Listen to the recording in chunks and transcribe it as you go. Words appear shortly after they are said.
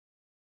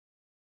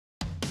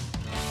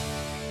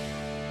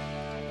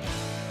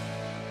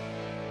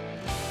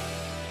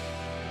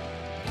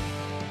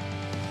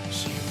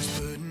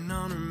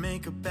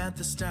makeup at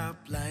the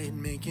stoplight,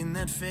 making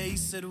that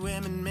face that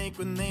women make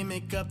when they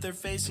make up their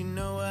face, you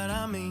know what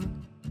I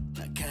mean?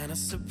 That kind of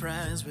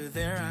surprise with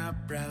their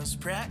eyebrows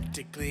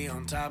practically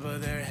on top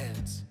of their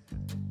heads.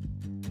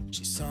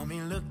 She saw me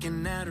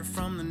looking at her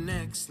from the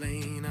next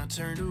lane. I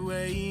turned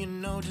away, you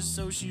know, just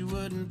so she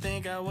wouldn't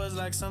think I was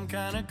like some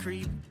kind of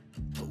creep.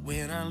 But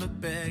when I looked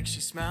back,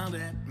 she smiled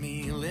at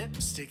me,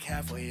 lipstick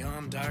halfway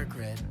on dark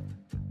red.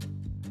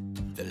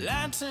 The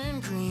light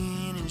turned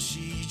green and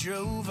she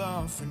drove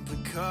off and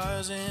put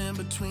cars in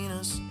between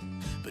us.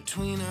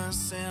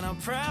 And I'll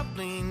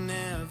probably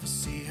never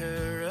see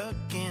her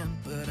again,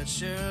 but I'd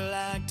sure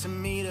like to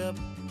meet up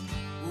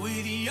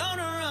with the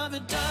owner of a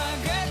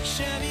dark red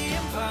Chevy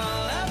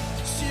Impala.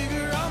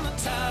 Sticker on the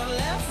top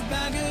left,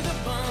 back of the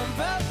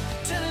bumper,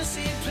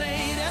 Tennessee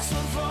plate,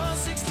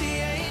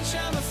 S1468.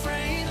 I'm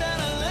afraid that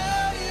I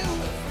love you.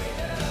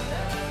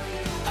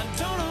 I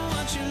don't know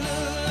what you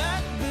look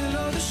like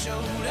below the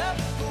shoulder,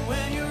 but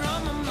when you're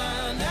on my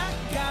mind, I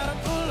gotta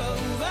pull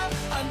over.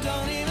 I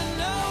don't even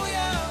know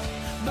you,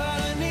 but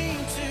I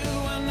need to.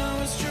 I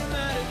know it's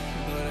dramatic,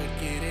 but I'd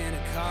get in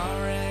a car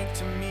wreck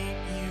to meet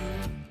you.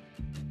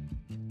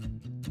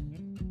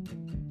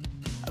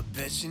 I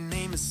bet your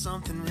name is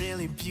something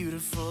really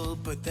beautiful,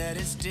 but that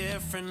is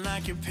different.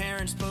 Like your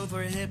parents both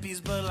were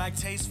hippies, but like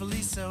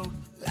tastefully so.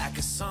 Like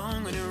a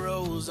song when it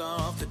rolls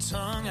off the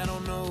tongue. I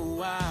don't know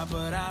why,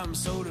 but I'm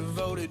so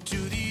devoted to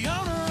the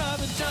owner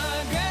of a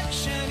dark red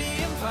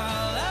Chevy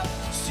Impala.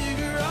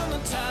 Sticker on the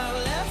top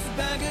left,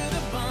 back of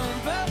the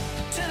bumper,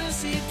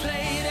 Tennessee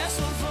plate,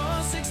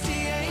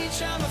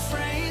 S1468. I'm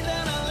afraid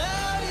that I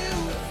love you.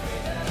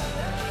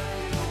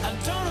 I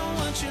don't know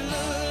what you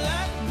look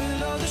like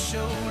below the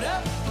shoulder,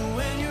 but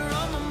when you're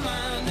on my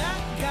mind, I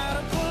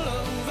gotta pull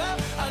over.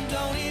 I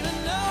don't even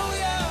know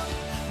you,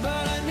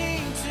 but I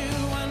need to.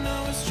 I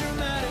know it's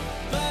dramatic,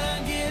 but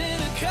I'd get in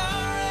a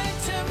car wreck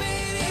to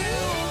meet you.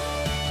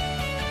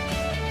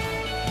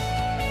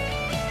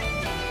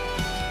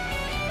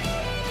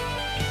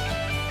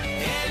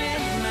 And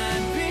it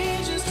might be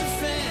just a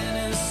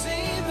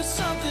fantasy, but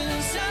something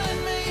is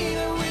telling me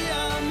that we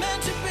are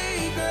meant to be.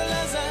 Girl,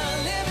 as I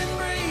live and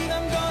breathe,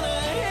 I'm gonna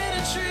hit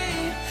a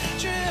tree,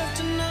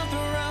 drifting off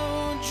the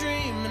road,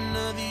 dreaming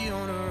of the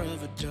owner of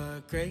a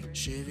dark gray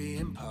Chevy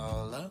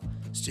Impala.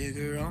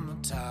 Sticker on the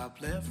top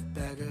left,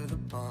 back of the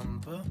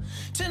bumper,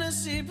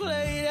 Tennessee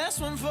plate,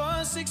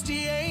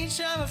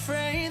 S1468. I'm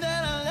afraid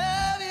that I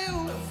love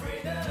you.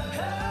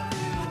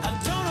 I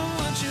don't know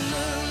what you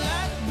look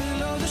like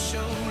below the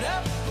shoulder,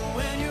 but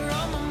when you're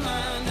on my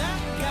mind, I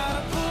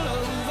gotta pull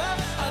over.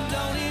 I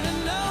don't even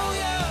know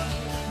you,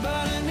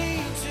 but I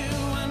need to.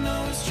 I know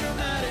it's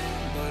dramatic,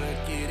 but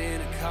I'd get in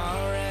a car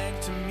wreck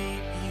to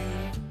meet you.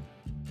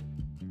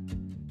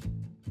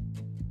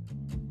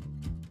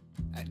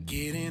 I'd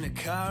get in a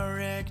car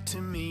wreck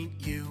to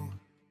meet you.